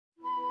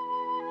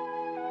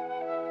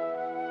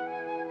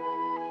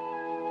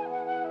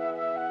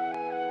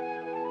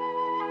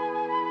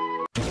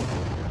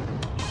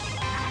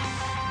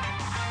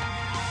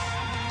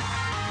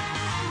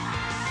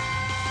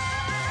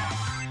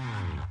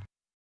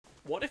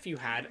What if you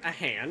had a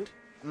hand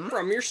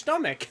from your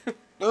stomach?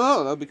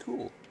 Oh, that'd be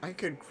cool. I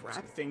could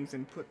grab things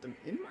and put them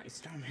in my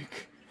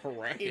stomach.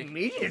 Hooray.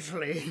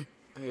 Immediately.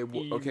 Hey,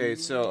 okay,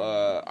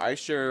 so I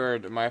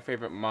shared my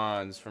favorite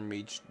mons from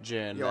each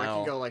gen. Yo, I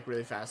can go like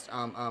really fast.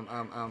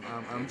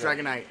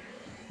 Dragonite,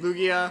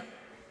 Lugia.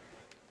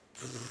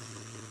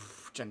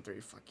 Gen 3,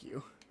 fuck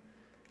you.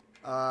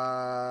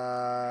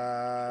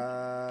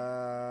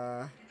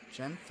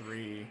 Gen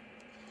 3.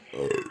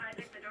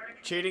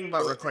 Cheating,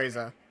 but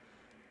Rayquaza.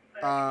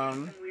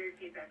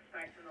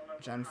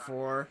 Gen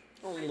 4.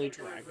 Only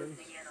dragon.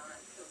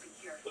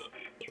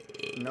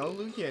 No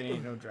Lugia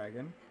ain't no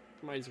dragon.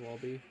 Might as well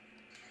be.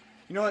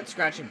 You know what?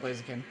 Scratching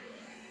Blaziken.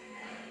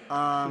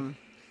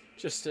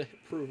 Just to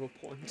prove a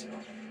point.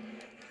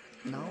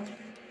 No.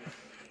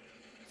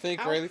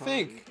 Think, Riley,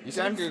 think. You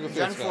said Google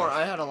Gen 4,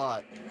 I had a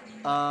lot.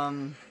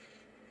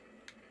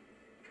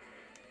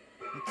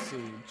 Let's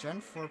see.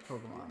 Gen 4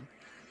 Pokemon.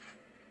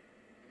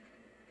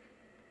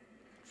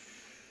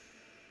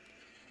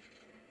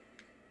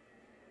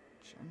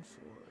 Gen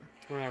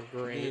 4. Wow,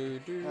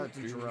 great. That's a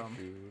Jerome.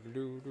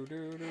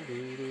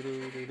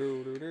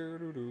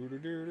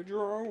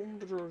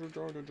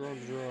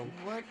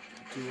 What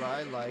do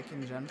I like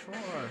in Gen 4?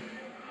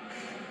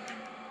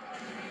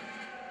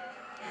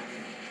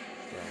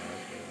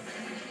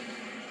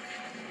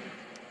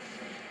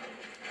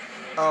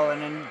 Oh,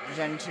 and in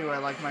Gen 2, I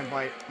like my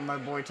boy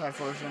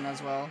Typhlosion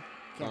as well.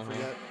 Can't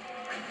forget.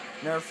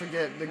 Never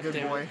forget the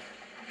good boy.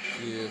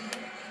 Yeah.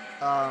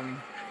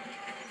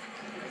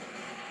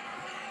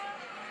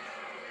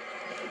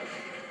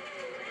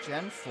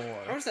 Gen 4.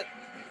 How is that?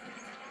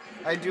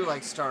 I do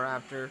like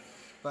Staraptor,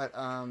 but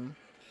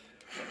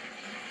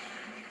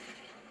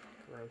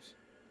Gross.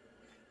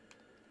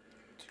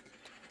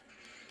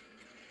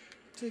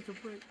 take a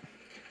break.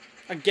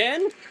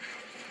 Again?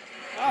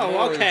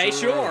 Oh, okay,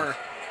 sure.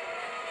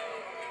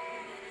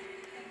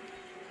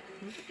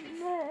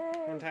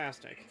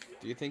 Fantastic.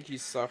 Do you think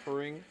he's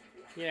suffering?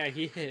 Yeah,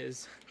 he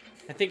is.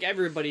 I think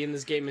everybody in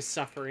this game is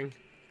suffering.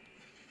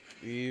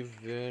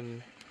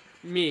 Even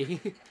Me.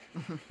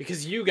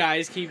 Because you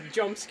guys keep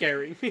jump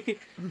scaring me.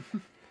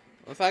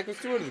 in fact,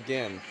 let's do it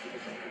again.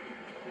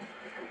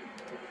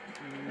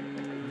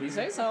 You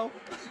say so.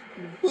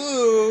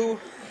 Ooh!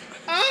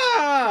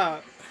 Ah!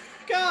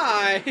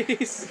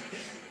 Guys!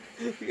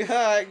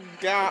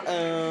 Got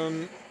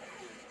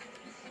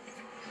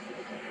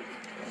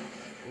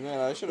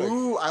Yeah, I should have.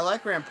 Ooh, I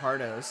like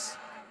Rampardos.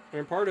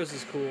 Rampardos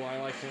is cool, I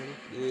like him.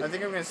 I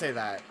think I'm gonna say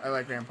that. I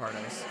like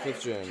Rampardos.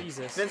 5th gen.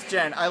 Jesus. 5th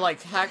gen, I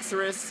liked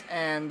Haxorus,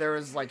 and there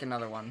was like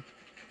another one.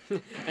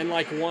 And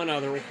like one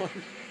other one.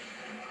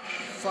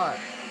 Fuck.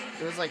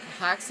 It was like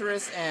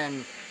Haxorus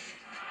and...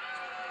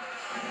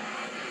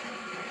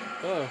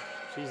 Oh,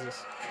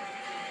 Jesus.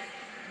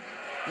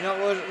 You know,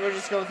 we'll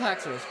just go with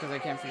Haxorus, because I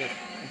can't remember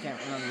the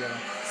other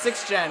one.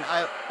 6th gen,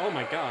 Oh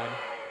my god.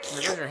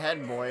 There goes your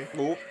head, boy.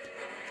 Oop.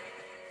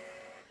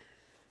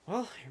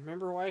 Well,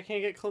 remember why I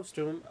can't get close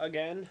to him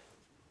again?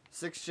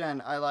 6th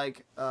gen, I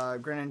like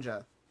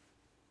Greninja.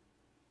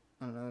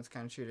 I don't know, it's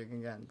kind of cheating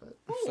again, but...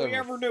 All we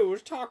ever do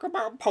is talk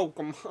about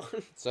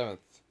Pokemon. 7th.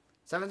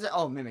 7th gen,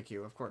 oh,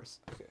 Mimikyu, of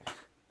course. Okay.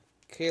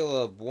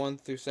 Caleb, 1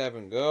 through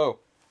 7, go.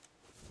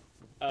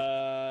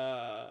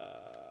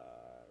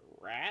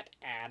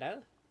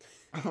 Rat-Ada.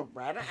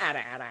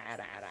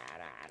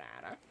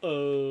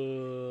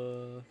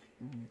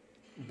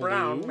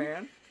 Brown Blue?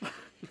 man.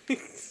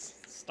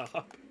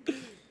 Stop.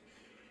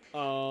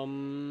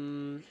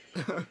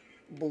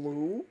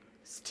 Blue.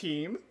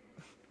 Steam.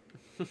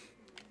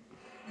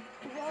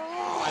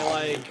 I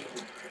like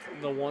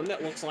the one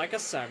that looks like a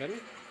 7.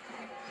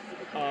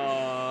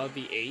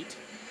 The 8.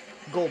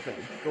 Gulpin.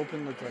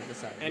 Gulpin looked like a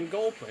 7. And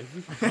Gulpin.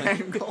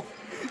 And Gulpin.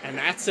 And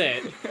that's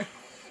it.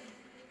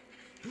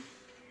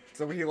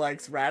 So he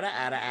likes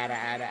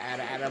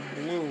Ada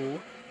Blue.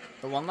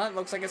 The one that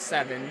looks like a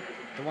 7.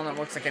 The one that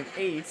looks like an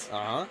 8.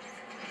 Uh-huh.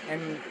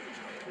 And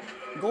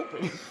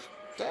Gulpin.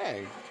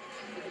 Dang.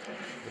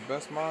 The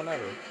best mon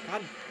ever.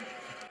 God.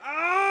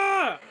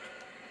 Ah!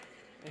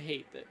 I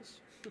hate this.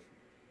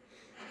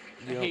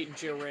 I hate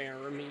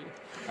Jeremy.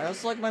 I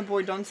also like my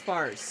boy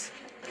Dunsparce.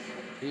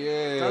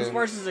 Yeah.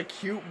 Dunsparce is a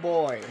cute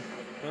boy.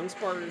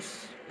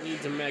 Dunsparce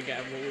needs a Mega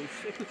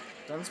Evolution.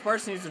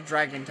 Dunsparce needs a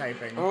dragon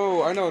typing.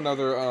 Oh, I know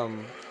another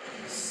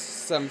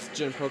 7th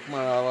gen Pokemon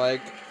I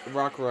like.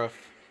 Rockruff.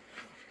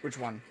 Which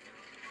one?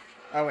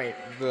 Oh wait.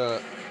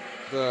 The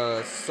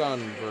sun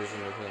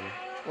version of him.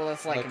 Well,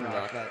 that's like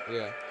Rock, but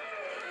yeah.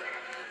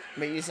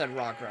 But you said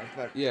Rockruff,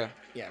 but Yeah.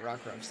 yeah,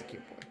 Rockruff's the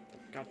cute boy.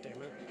 God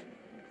damn it.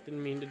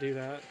 Didn't mean to do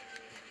that.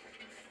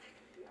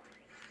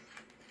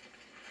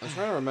 I'm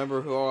trying to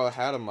remember who all I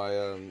had on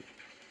my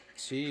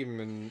team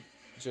in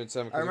Gen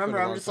 7. I remember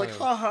I'm just like,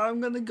 haha, I'm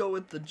gonna go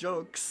with the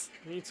jokes.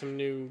 We need some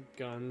new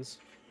guns.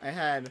 I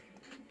had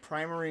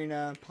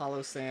Primarina,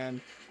 Palossand,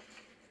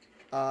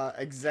 Alolan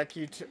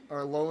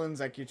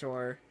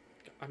Executor,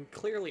 I'm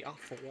clearly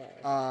off the wall.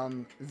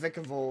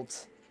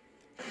 Vikavolt.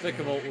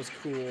 Vikavolt was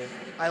cool.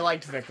 I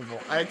liked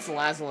Vikavolt. I had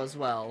Salazzle as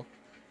well.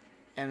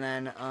 And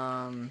then,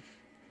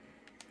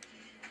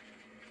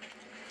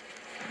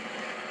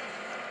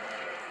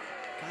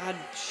 God,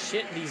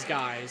 shit, these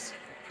guys.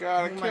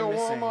 Gotta Who am I kill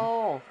missing? them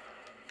all.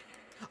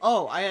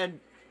 Oh, I had...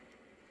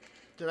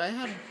 Did I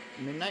have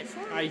Midnight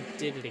form? I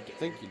did it again. I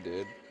think you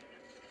did.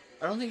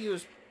 I don't think he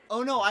was...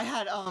 Oh, no, I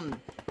had, Alolan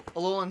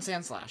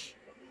Sandslash.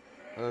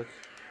 Okay.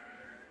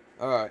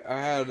 Alright, I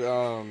had,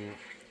 Alolan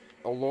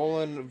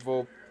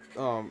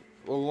Alolan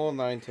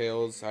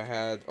Ninetales. I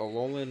had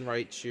Alolan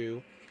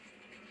Raichu.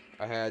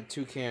 I had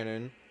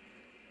Toucannon.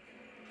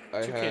 I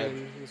had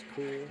Toucan was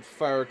cool.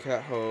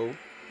 Firecat Ho.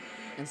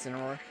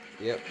 Incineroar.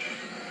 Yep.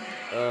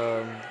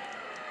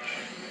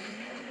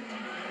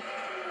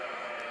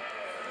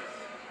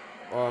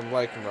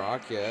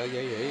 Lycanroc,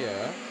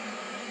 yeah.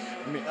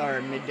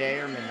 Or midday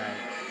or midnight?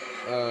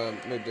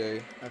 Midday.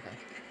 Okay.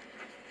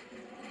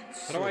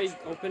 How do I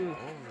open...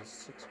 Oh, the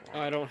 6 Oh,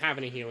 I don't have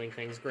any healing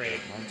things. Great.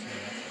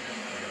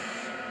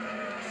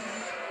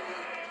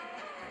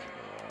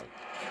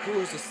 Who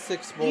was the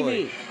 6th boy?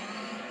 Eevee!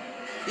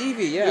 Eevee,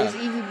 It yeah. was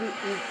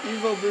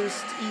Evo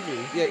Boost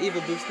Eevee. Yeah,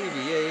 Evo Boost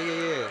Eevee,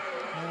 yeah.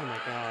 Oh my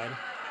god.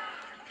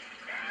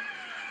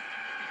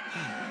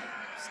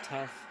 It's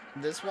tough.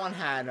 This one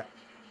had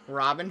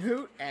Robin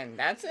Hoot, and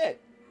that's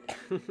it.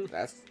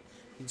 That's...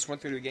 He just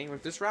went through the game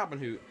with this Robin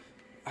Hoot.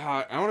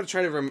 I want to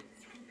try to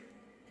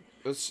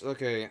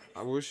okay,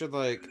 we should,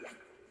 like,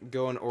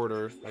 go in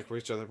order, like, for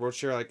each other. We'll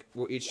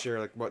each share,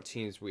 like, what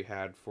teams we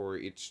had for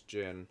each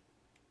gen.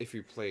 If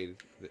you played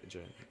the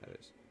gen, that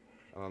is.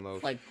 I don't know.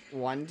 Like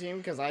one team,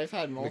 because I've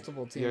had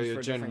multiple teams yeah, your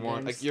for Gen different 1,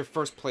 games. like your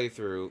first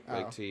playthrough,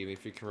 like Oh. team,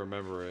 if you can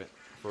remember it,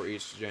 for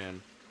each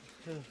gen.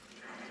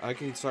 I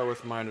can start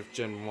with mine of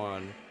Gen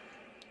 1,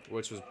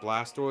 which was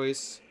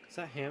Blastoise, Is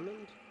that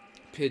Hammond?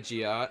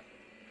 Pidgeot,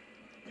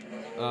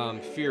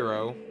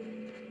 Fearow,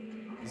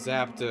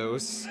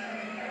 Zapdos,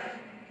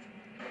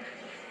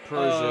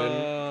 Persian,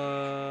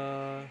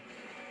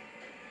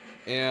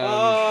 and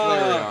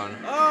Flareon.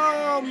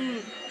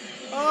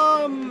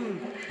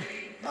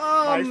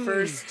 My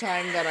first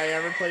time that I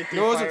ever played through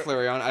No, it wasn't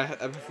Flareon. I had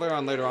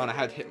Flareon later on. I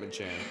had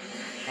Hitmonchan.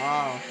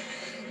 Oh.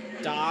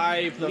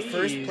 Die, The please.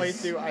 first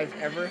playthrough I've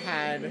ever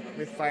had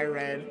with Fire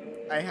Red,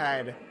 I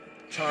had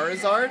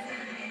Charizard,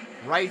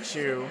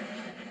 Raichu,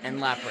 and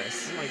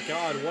Lapras. Oh my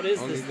god, what is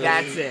Only this those- thing?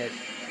 That's it.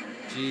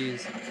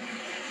 Jeez.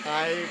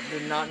 I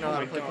did not know Oh how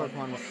my to play God.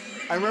 Pokemon.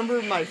 I remember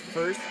the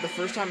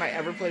first time I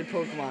ever played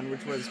Pokemon,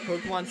 which was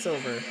Pokemon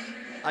Silver.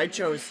 I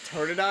chose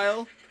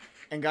Totodile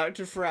and got it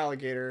to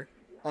Feraligatr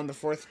on the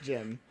 4th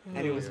gym,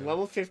 and it was yeah.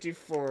 level 50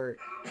 for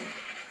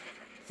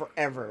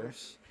forever.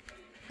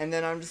 And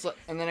then and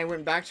then I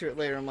went back to it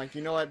later. I'm like,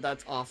 you know what?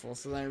 That's awful.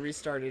 So then I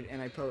restarted and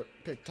I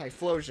picked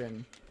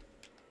Typhlosion.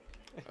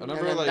 I And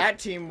remember, then like, that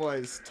team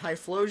was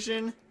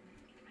Typhlosion,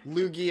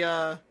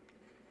 Lugia,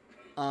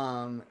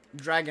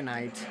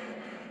 Dragonite.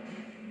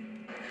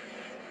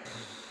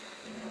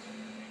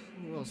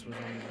 Who else was on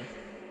there?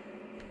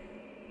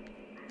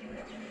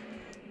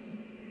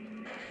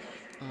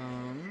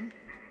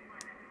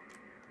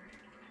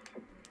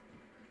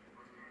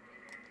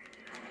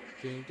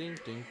 Ding ding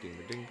ding ding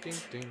ding ding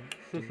ding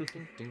ding ding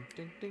ding ding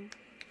ding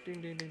ding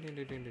ding ding ding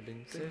ding ding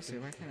ding. Seriously,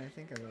 why can't I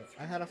think of it?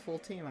 I had a full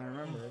team. I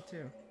remember it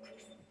too.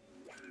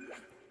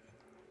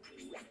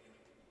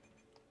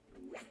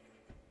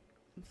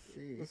 Let's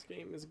see. This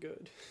game is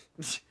good.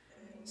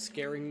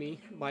 Scaring me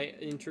by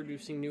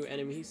introducing new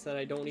enemies that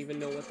I don't even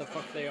know what the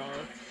fuck they are.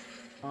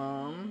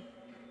 Come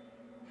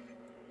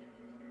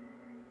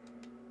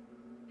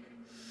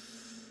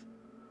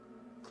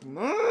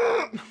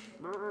on!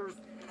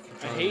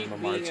 I hate my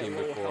being team at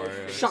low before, health.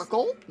 yeah.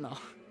 Shuckle? No.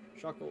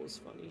 Shuckle is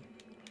funny.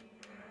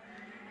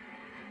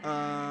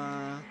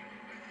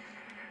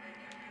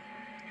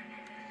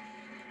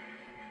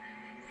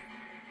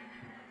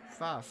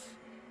 Fuff.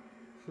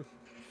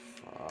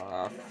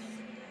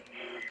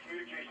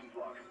 Communications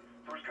log.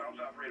 First comms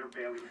operator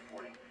Bailey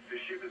reporting. The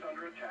ship is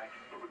under attack.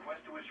 The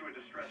request to issue a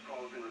distress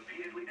call has been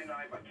repeatedly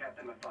denied by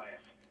Captain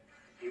Matthias.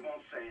 He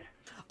won't say it.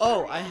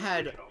 Oh, I He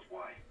had knows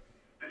why.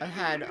 This is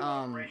a new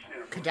operation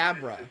in a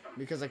Kadabra system.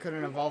 because I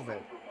couldn't evolve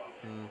it.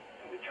 And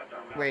we kept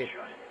our mouths Wait,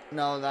 shut.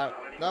 no, that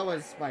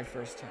was my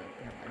first time.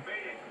 Never mind.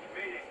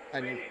 I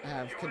didn't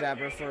have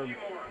Kadabra for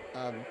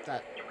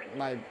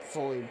my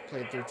fully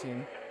played through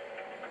team.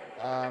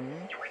 The whole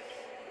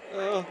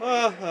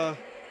comm system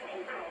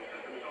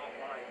is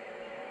offline.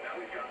 Now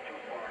we've got too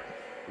far.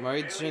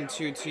 My Gen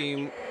 2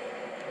 team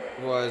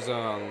was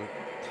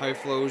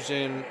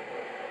Typhlosion,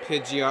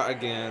 Pidgeot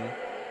again,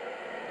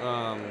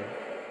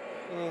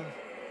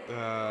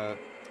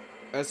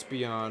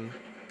 Espeon.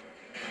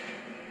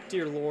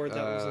 Dear Lord,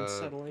 that was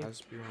unsettling.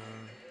 Espeon.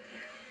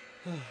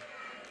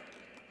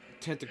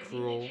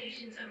 Tentacruel.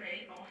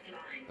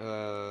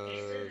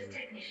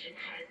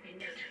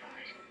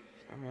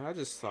 I mean, I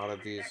just thought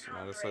of these, and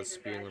I just started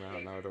spewing them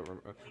out, now I don't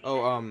remember.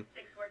 Oh,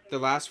 the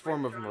last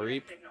form of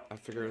Mareep, I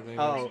figured her name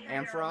was. Oh,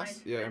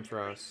 Ampharos? Yeah,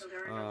 Ampharos.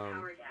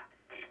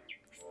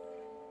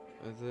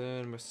 And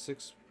then my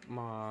 6th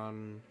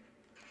Mon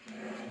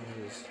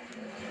is.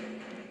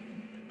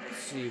 Let's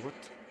see, what.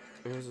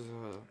 There's a.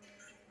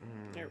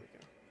 There we go.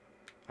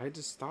 I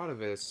just thought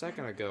of it a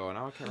second ago, and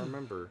now I can't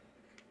remember.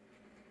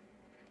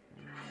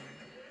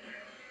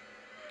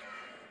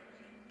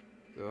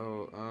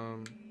 Oh,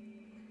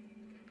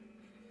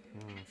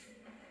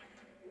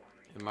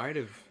 it might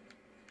have.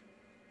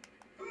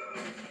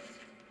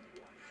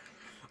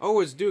 Oh,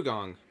 it's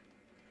Dugong.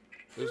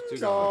 There's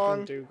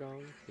Dugong.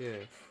 Dugong.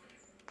 Yeah.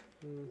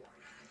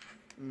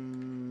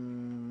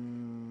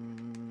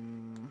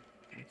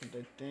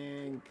 I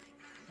think.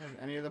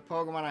 Any of the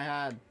Pokemon I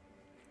had.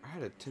 I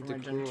had a my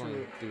Gen Tentacool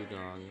and 2.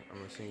 Dugong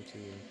on the same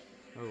team.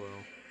 Oh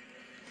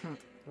well.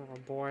 Oh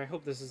boy, I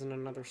hope this isn't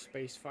another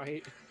space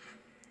fight.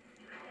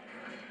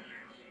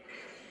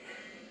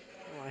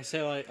 Well, I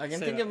say like. I can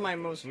think of my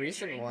most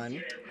recent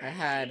one. I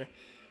had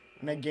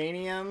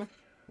Meganium,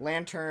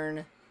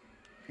 Lantern,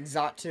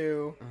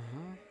 Xatu,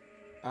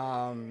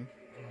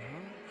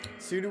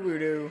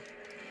 Sudowoodo.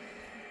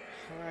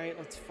 Alright,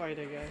 let's fight,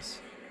 I guess.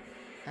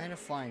 I had a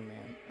Flying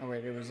Man. Oh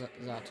wait, it was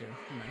Xatu.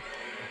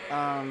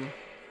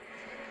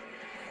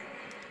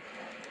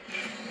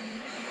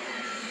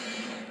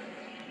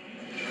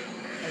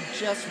 I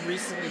just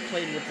recently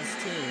played with this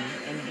team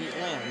and beat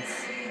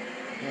Lance.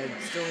 I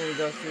still need to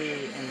go through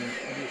and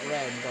beat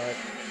Red, but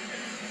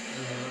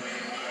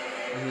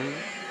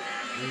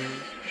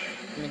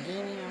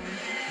Meganium,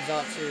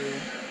 Xatu,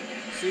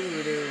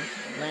 Sudowoodo,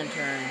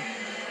 Lantern.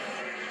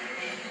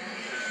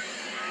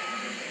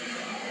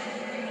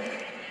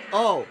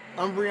 Oh,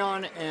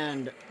 Umbreon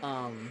and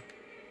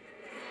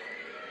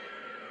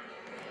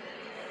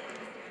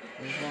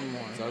there's one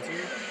more. Xatu?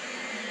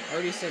 I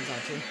already said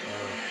Xatu.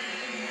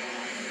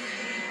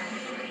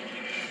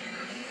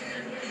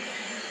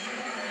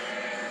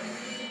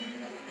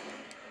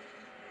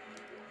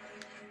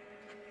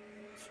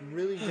 It's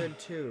really good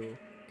too.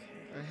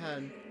 I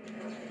had.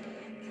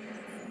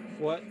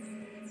 What?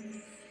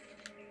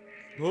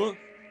 What?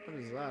 What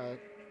is that?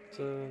 It's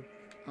a.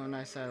 Oh,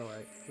 nice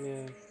satellite.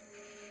 Yeah.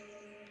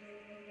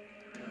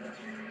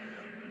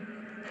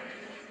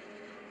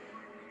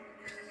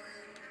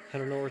 I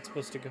don't know where it's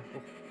supposed to go.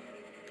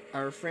 I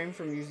refrained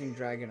from using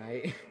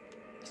Dragonite,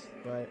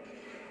 but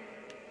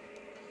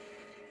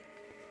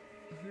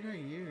who did I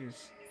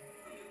use?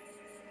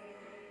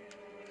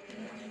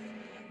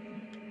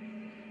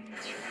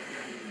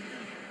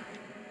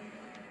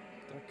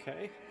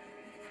 Okay.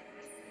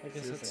 I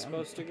guess Seriously, it's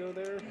supposed to go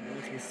there. It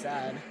makes me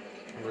sad.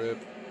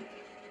 Rip.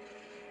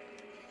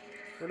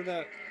 Where did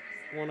that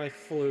one I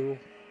flew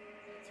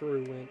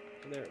through went?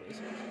 There it is.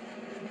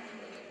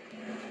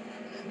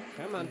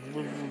 Come on.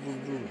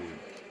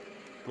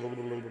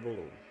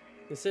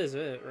 This is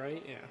it,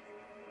 right? Yeah.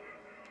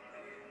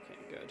 Okay,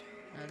 good.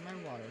 I had my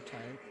water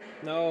type.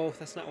 No,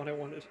 that's not what I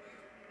wanted.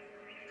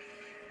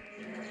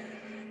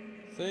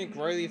 Think,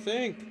 Riley,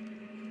 think.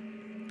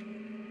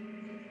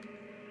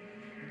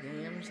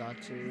 Meganium,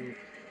 Xatu.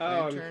 Oh,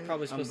 Lantern, I'm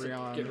probably supposed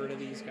Umbreon. to get rid of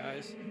these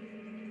guys.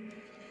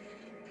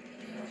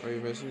 Are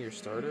you missing your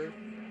starter?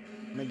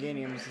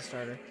 Meganium is the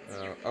starter.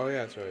 Oh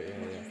yeah, that's right. Yeah,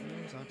 yeah.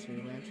 Meganium,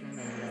 Xatu, Lantern,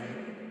 Umbreon.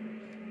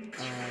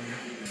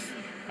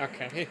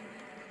 Okay.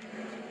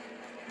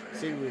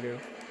 Sudowoodo.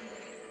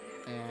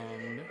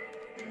 And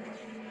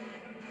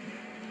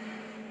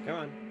Come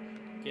on.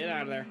 Get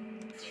out of there.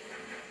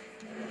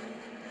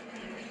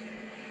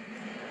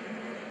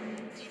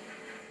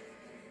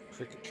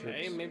 Cricket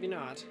Okay, chips. maybe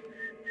not.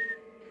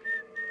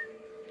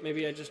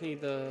 Maybe I just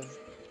need the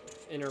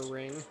inner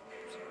ring.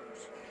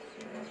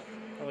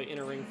 Probably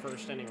inner ring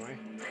first anyway.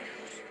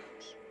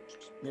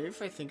 maybe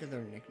if I think of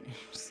their nicknames.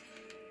 Is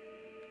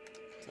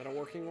that a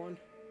working one?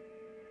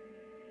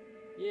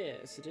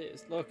 Yes, it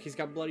is. Look, he's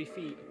got bloody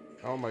feet.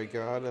 Oh my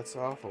god, that's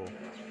awful.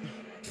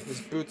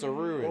 His boots are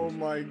ruined. Oh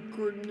my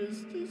goodness,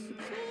 this is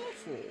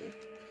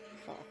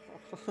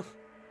awful.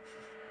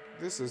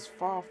 This is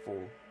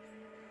awful.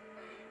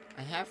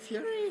 I have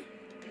Fury?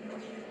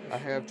 I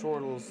have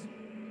turtles.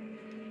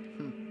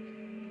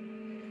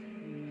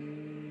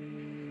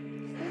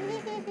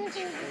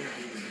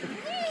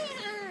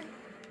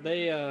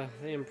 They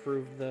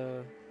improved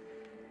the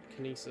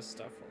kinesis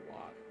stuff a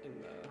lot in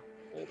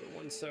the older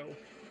one, so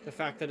the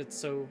fact that it's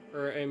so,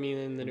 or I mean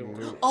in the new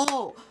one.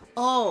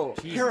 Oh,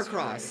 Jesus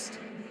Heracross.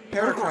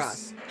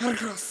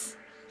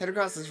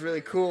 Heracross is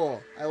really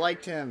cool. I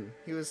liked him.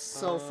 He was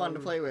so fun to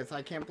play with.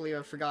 I can't believe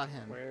I forgot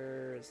him.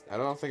 Where is that? I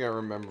don't think I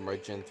remember my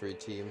Gen 3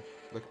 team.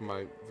 Like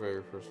my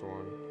very first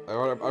one. I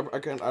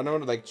know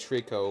like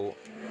Trico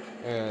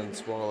and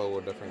Swallow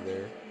were different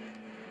there.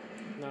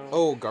 No.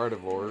 Oh,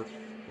 Gardevoir.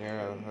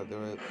 Yeah, I'll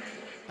do it.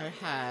 I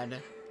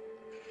had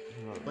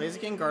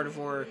Blaziken,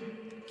 Gardevoir,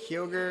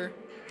 Kyogre.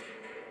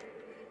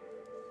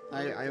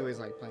 I always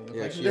like playing the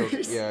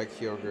legendaries.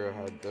 Kyogre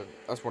had the.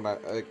 That's when I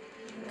like.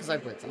 Because I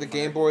played The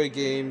Game Boy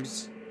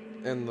games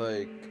and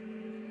like.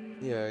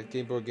 Yeah,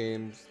 Game Boy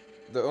games.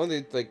 The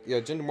only like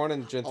Gen 1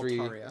 and Gen 3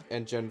 Altaria.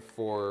 and Gen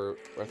 4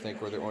 I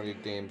think were the only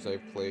games I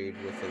played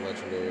with the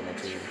legendary on my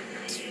team.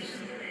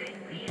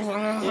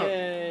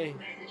 Yay!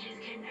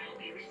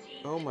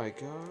 Oh my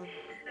god.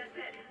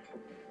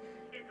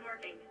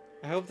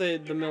 I hope the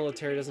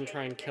military doesn't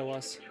try and kill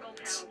us.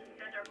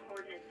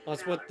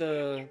 That's what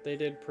they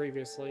did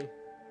previously,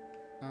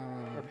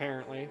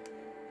 apparently.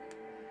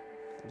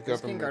 The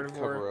government Gardevoir.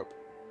 cover up.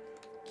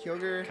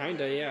 Kyogre.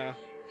 Kinda, yeah.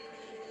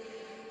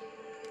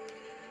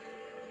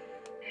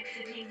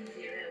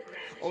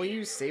 Oh, he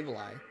used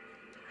Sableye.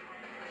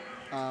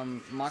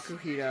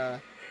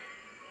 Makuhita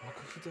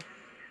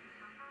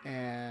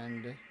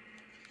and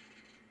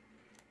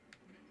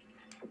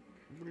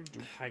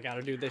I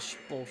gotta do this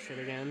bullshit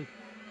again.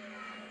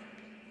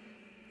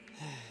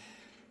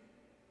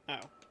 Oh,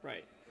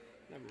 right.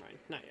 Never mind.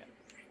 Not yet.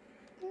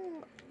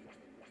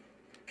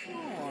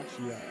 oh,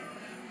 yeah.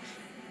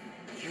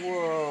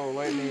 Whoa,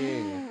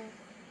 lightning.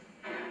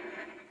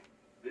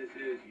 This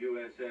is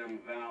USM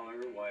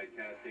Valor,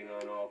 widecasting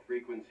on all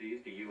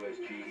frequencies to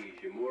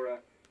USGE Shimura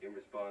in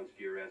response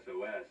to your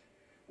SOS.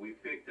 We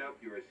picked up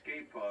your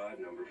escape pod,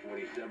 number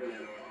 47, and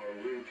are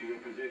en route to your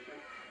position.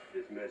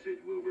 This message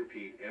will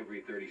repeat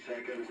every 30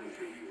 seconds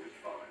until you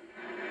respond.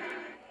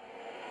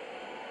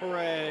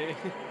 Hooray.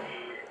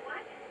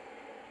 What?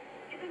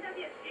 Isn't that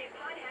the escape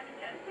pod having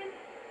judgment?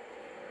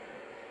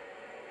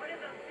 What if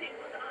those things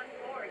was on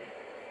board?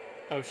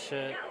 Oh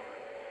shit. No.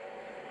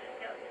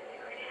 No, this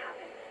isn't going to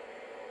happen.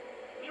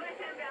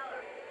 USM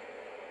Valor.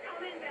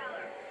 Come in,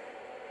 Valor.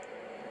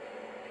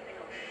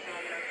 Signal is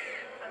strong enough.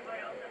 I'm going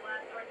to open the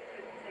blast door to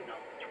boost the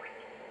signal.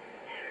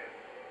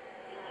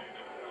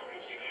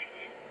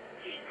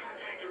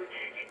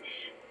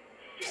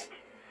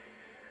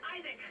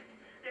 Isaac,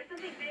 there's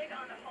something big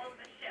on the hull of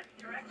the ship,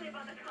 directly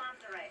above the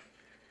comms array.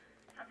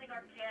 Something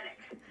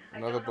organic. I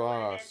Another don't know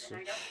what it boss. is, and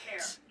I don't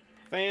care.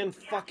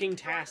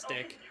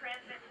 Fan-fucking-tastic.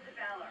 Transmit to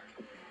Valor.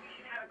 You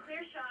should have a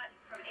clear shot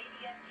from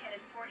ADS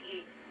cannon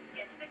 48.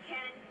 Get to the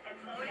cannon and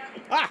blow it out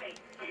into space.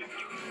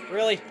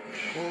 Really?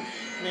 Well,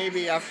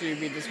 maybe after you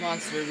beat this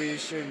monster, we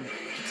should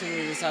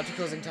continue this out to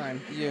closing time.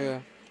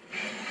 Yeah.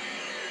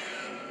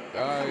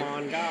 Come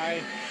on, guy.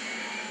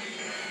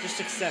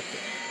 Just accept it.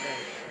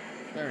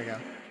 There we go.